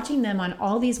I'm watching them on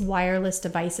all these wireless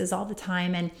devices all the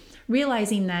time and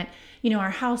realizing that, our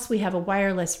house, we have a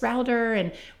wireless router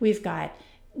and we've got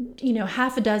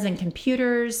half a dozen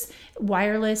computers,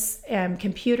 wireless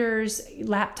computers,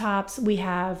 laptops. We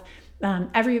have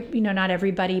not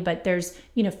everybody, but there's,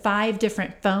 5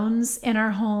 different phones in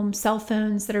our home, cell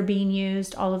phones that are being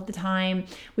used all of the time.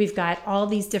 We've got all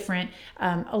these different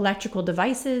electrical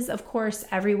devices, of course,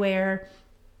 everywhere.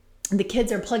 The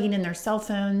kids are plugging in their cell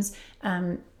phones.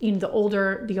 The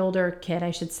older kid,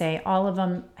 I should say, all of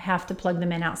them have to plug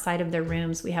them in outside of their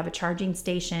rooms. We have a charging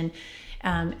station,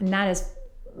 and that is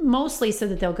mostly so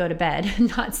that they'll go to bed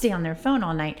and not stay on their phone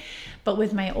all night. But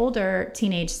with my older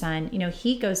teenage son,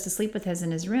 he goes to sleep with his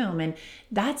in his room, and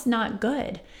that's not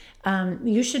good.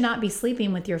 You should not be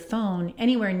sleeping with your phone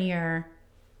anywhere near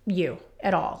you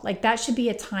at all. Like that should be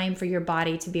a time for your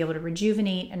body to be able to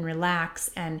rejuvenate and relax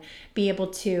and be able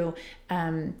to,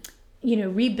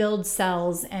 rebuild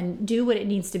cells and do what it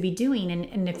needs to be doing.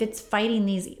 And if it's fighting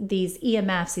these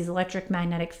EMFs, these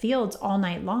electromagnetic fields all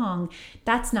night long,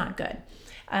 that's not good.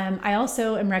 I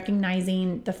also am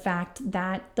recognizing the fact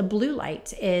that the blue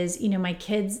light is, my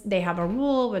kids, they have a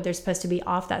rule where they're supposed to be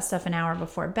off that stuff an hour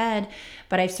before bed.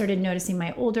 But I've started noticing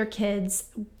my older kids,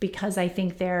 because I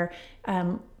think they're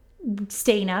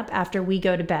staying up after we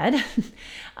go to bed.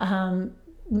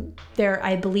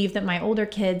 I believe that my older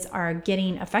kids are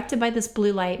getting affected by this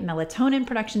blue light. Melatonin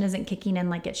production isn't kicking in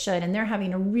like it should, and they're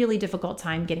having a really difficult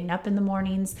time getting up in the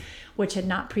mornings, which had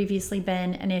not previously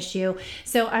been an issue.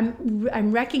 So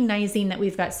I'm recognizing that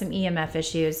we've got some EMF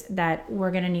issues that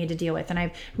we're going to need to deal with. And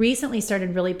I've recently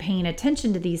started really paying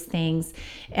attention to these things,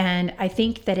 and I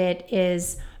think that it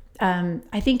is,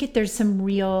 there's some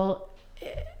real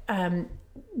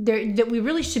that we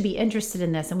really should be interested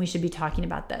in this, and we should be talking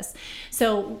about this.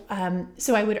 So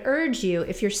I would urge you,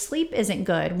 if your sleep isn't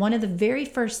good, one of the very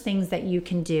first things that you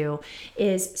can do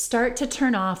is start to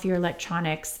turn off your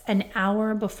electronics an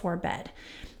hour before bed.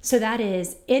 So that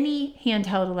is any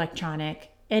handheld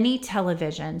electronic, any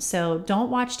television. So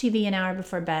don't watch TV an hour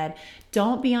before bed.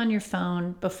 Don't be on your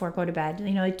phone before go to bed.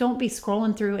 Don't be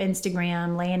scrolling through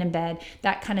Instagram, laying in bed,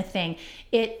 that kind of thing.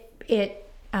 It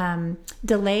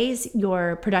delays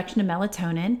your production of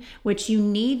melatonin, which you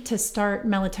need to start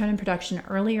melatonin production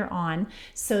earlier on,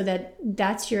 so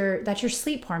that's your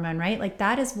sleep hormone, right? Like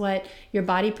that is what your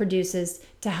body produces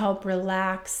to help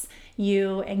relax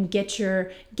you and get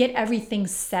everything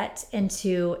set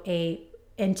into a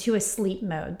sleep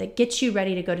mode that gets you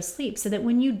ready to go to sleep, so that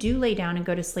when you do lay down and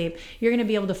go to sleep, you're going to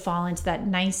be able to fall into that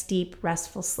nice, deep,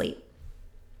 restful sleep.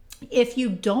 If you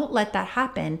don't let that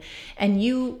happen and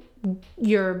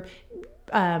you're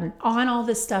on all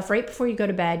this stuff right before you go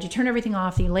to bed, you turn everything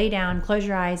off, you lay down, close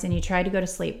your eyes, and you try to go to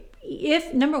sleep.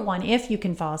 If you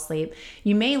can fall asleep,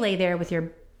 you may lay there with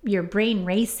your brain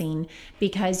racing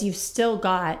because you've still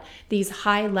got these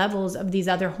high levels of these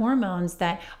other hormones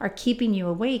that are keeping you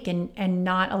awake and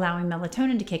not allowing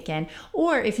melatonin to kick in.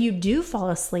 Or if you do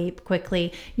fall asleep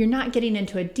quickly, you're not getting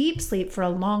into a deep sleep for a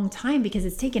long time because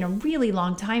it's taken a really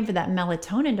long time for that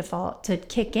melatonin to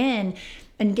kick in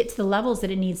and get to the levels that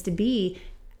it needs to be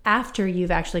after you've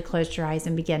actually closed your eyes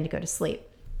and begin to go to sleep.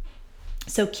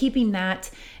 So keeping that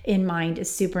in mind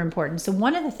is super important. So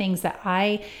one of the things that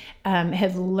I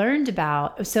have learned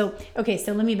about, so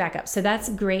let me back up. So that's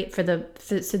great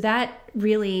so that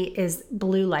really is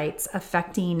blue lights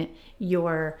affecting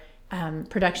your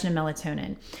production of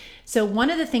melatonin. So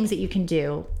one of the things that you can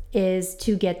do is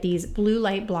to get these blue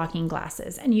light blocking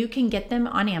glasses, and you can get them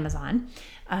on Amazon.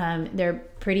 They're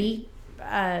pretty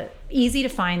easy to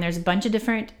find. There's a bunch of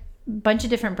different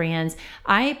brands.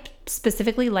 I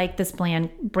specifically like this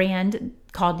brand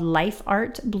called Life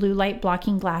Art blue light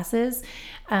blocking glasses.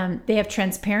 They have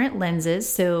transparent lenses,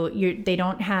 so they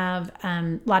don't have,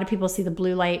 a lot of people see the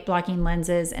blue light blocking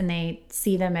lenses and they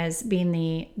see them as being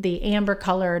the amber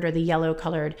colored or the yellow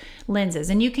colored lenses.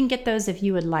 And you can get those if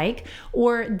you would like,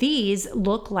 or these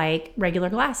look like regular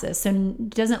glasses. So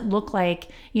it doesn't look like,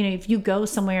 if you go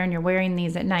somewhere and you're wearing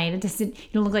these at night, you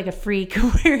don't look like a freak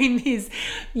wearing these,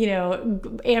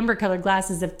 amber colored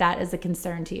glasses if that is a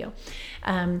concern to you.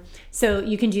 So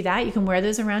you can do that. You can wear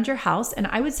those around your house. And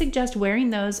I would suggest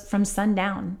wearing those from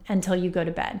sundown until you go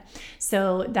to bed.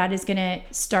 So that is going to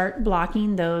start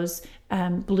blocking those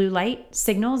blue light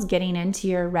signals getting into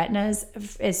your retinas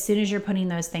as soon as you're putting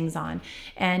those things on.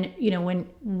 And,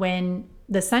 when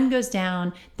the sun goes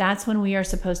down, that's when we are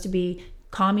supposed to be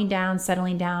calming down,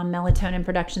 settling down, melatonin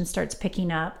production starts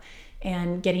picking up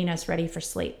and getting us ready for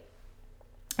sleep.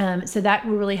 So that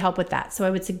will really help with that. So I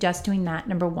would suggest doing that,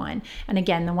 number one. And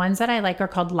again, the ones that I like are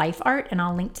called Life Art, and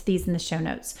I'll link to these in the show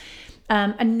notes.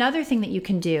 Another thing that you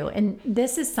can do, and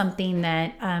this is something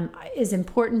that is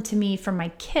important to me for my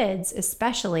kids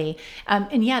especially,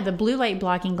 and yeah, the blue light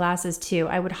blocking glasses too.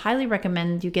 I would highly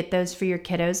recommend you get those for your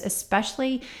kiddos,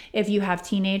 especially if you have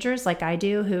teenagers like I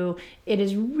do, who it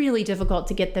is really difficult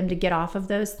to get them to get off of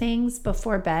those things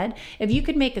before bed. If you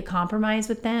could make a compromise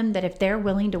with them that if they're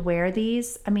willing to wear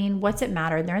these, what's it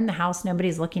matter? They're in the house,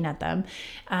 nobody's looking at them.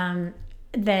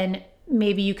 Then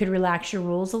maybe you could relax your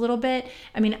rules a little bit.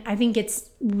 I think it's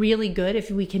really good if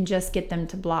we can just get them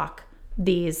to block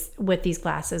these with these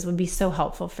glasses. Would be so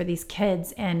helpful for these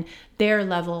kids and their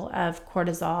level of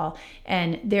cortisol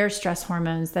and their stress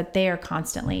hormones that they are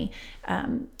constantly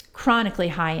chronically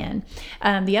high in.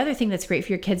 The other thing that's great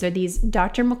for your kids are these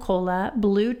Dr. McCullough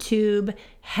Blue Tube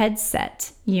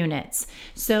headset units.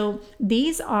 So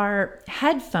these are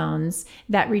headphones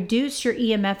that reduce your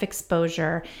EMF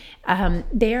exposure.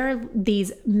 They're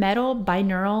these metal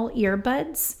binaural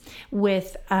earbuds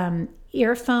with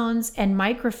earphones and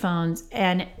microphones,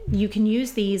 and you can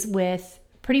use these with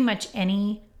pretty much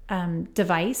any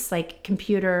device like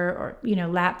computer or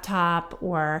laptop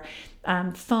or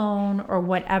phone or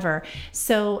whatever.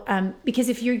 So because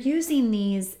if you're using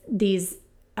these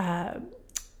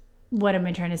what am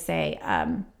I trying to say?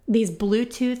 These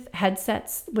Bluetooth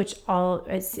headsets, which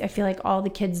I feel like all the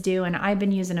kids do, and I've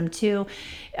been using them too.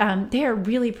 They are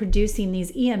really producing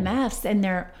these EMFs, and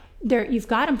you've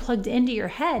got them plugged into your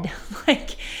head.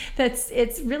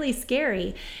 It's really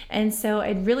scary. And so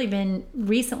I'd really been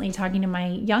recently talking to my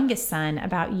youngest son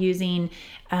about using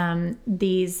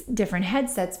these different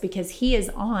headsets because he is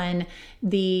on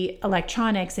the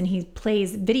electronics and he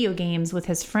plays video games with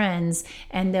his friends,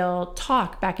 and they'll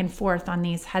talk back and forth on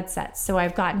these headsets. So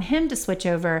I've gotten him to switch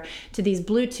over to these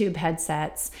Bluetooth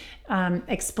headsets,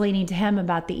 explaining to him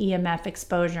about the EMF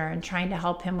exposure and trying to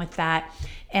help him with that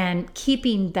and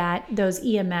keeping those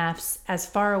EMFs as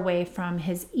far away from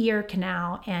his ear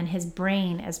canal and his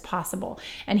brain as possible.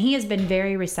 And he has been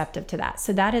very receptive to that.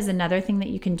 So that is another thing that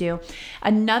you can do.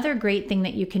 Another great thing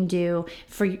that you can do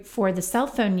for the cell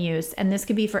phone use, and this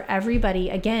could be for everybody,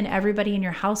 again, everybody in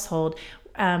your household.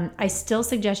 I still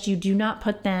suggest you do not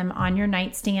put them on your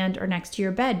nightstand or next to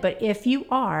your bed. But if you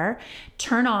are,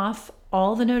 turn off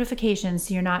all the notifications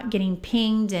so you're not getting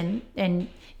pinged and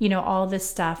all this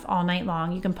stuff all night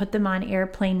long. You can put them on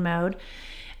airplane mode.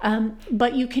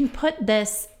 But you can put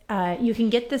this, you can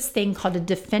get this thing called a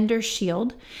Defender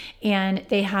Shield, and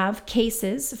they have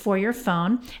cases for your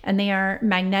phone, and they are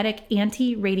magnetic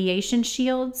anti-radiation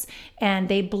shields, and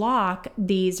they block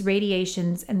these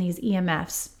radiations and these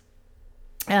EMFs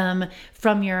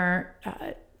from your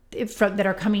that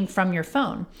are coming from your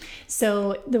phone.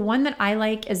 So the one that I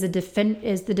like is the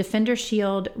Defender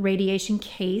Shield radiation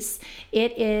case.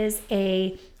 It is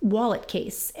a wallet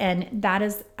case, and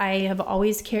I have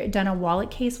always done a wallet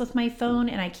case with my phone,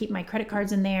 and I keep my credit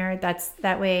cards in there.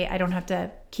 That way I don't have to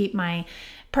keep my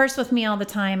purse with me all the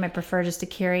time. I prefer just to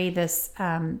carry this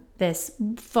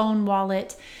phone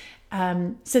wallet.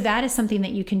 So that is something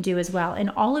that you can do as well. And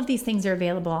all of these things are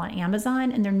available on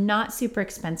Amazon, and they're not super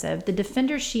expensive. The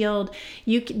Defender Shield,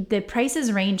 the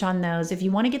prices range on those. If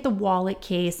you want to get the wallet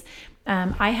case,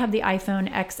 I have the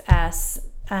iPhone XS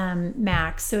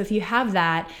Max. So if you have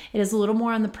that, it is a little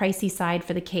more on the pricey side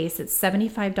for the case. It's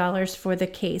 $75 for the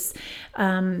case.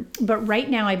 But right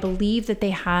now I believe that they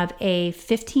have a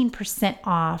 15%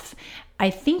 off. I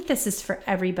think this is for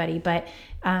everybody, but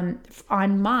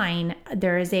on mine,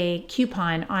 there is a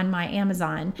coupon on my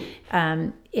Amazon.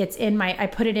 I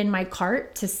put it in my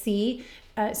cart to see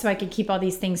so I could keep all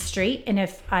these things straight. And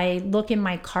if I look in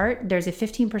my cart, there's a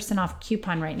 15% off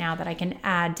coupon right now that I can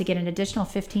add to get an additional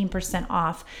 15%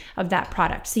 off of that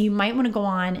product. So you might want to go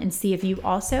on and see if you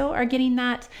also are getting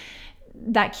that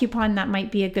coupon. That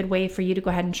might be a good way for you to go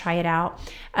ahead and try it out.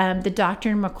 The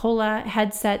Dr. McCullough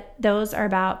headset, those are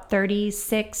about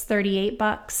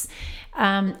 $38.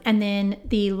 And then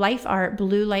the Life Art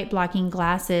blue light blocking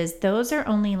glasses, those are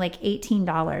only like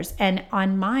 $18. And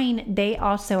on mine, they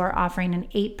also are offering an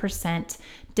 8%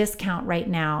 discount right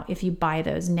now if you buy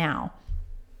those now.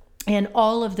 And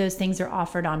all of those things are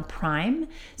offered on Prime.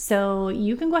 So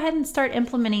you can go ahead and start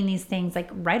implementing these things like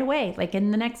right away, like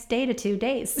in the next day to 2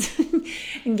 days,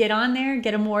 and get on there,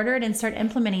 get them ordered and start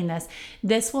implementing this.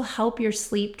 This will help your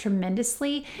sleep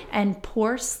tremendously, and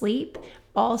poor sleep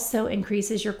also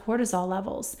increases your cortisol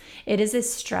levels. It is a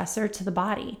stressor to the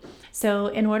body. So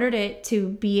in order to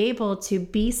be able to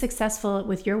be successful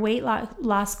with your weight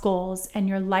loss goals and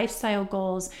your lifestyle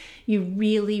goals, you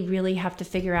really, really have to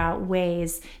figure out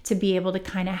ways to be able to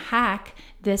kind of hack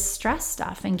this stress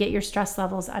stuff and get your stress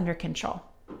levels under control.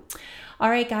 All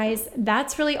right, guys,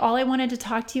 that's really all I wanted to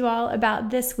talk to you all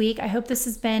about this week. I hope this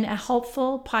has been a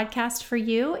helpful podcast for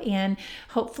you, and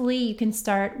hopefully you can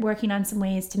start working on some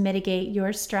ways to mitigate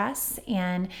your stress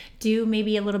and do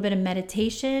maybe a little bit of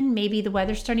meditation. Maybe the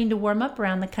weather's starting to warm up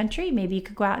around the country. Maybe you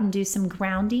could go out and do some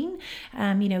grounding,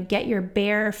 get your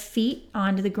bare feet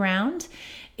onto the ground,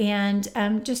 and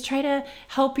just try to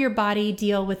help your body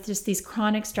deal with just these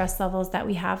chronic stress levels that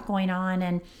we have going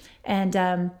on,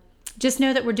 and just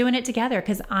know that we're doing it together,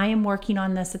 because I am working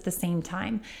on this at the same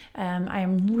time. I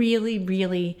am really,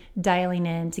 really dialing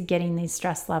in to getting these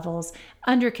stress levels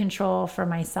under control for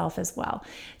myself as well.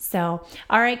 So,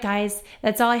 all right, guys,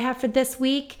 that's all I have for this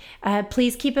week.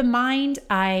 Please keep in mind,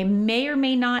 I may or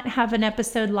may not have an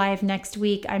episode live next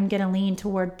week. I'm going to lean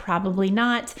toward probably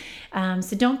not.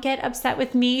 So don't get upset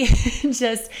with me.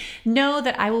 Just know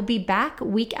that I will be back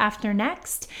week after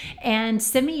next, and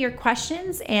send me your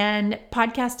questions and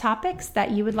podcast topics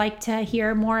that you would like to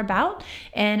hear more about.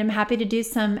 And I'm happy to do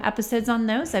some episodes on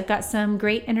those. I've got some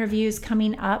great interviews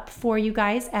coming up for you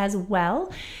guys as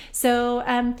well. So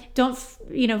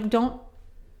don't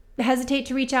hesitate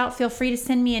to reach out. Feel free to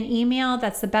send me an email.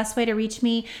 That's the best way to reach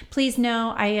me. Please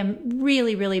know I am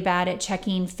really, really bad at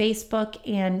checking Facebook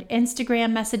and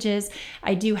Instagram messages.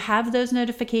 I do have those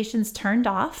notifications turned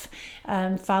off,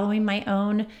 following my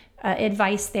own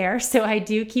advice there. So I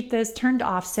do keep those turned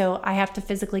off. So I have to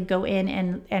physically go in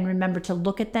and remember to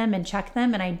look at them and check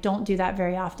them. And I don't do that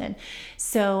very often.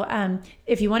 So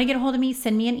if you want to get a hold of me,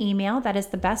 send me an email. That is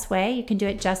the best way. You can do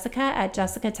it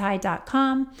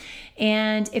jessica@jessicatai.com.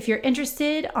 And if you're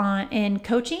interested in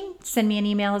coaching, send me an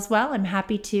email as well. I'm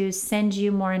happy to send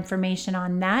you more information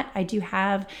on that. I do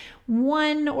have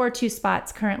 1 or 2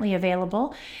 spots currently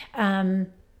available to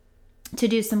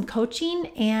do some coaching,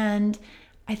 and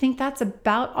I think that's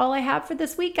about all I have for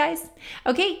this week, guys.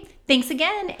 Okay, thanks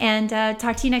again, and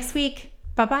talk to you next week.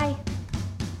 Bye-bye.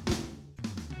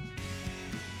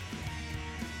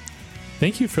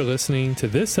 Thank you for listening to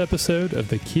this episode of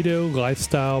the Keto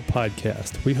Lifestyle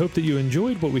Podcast. We hope that you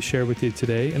enjoyed what we shared with you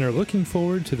today and are looking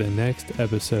forward to the next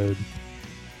episode.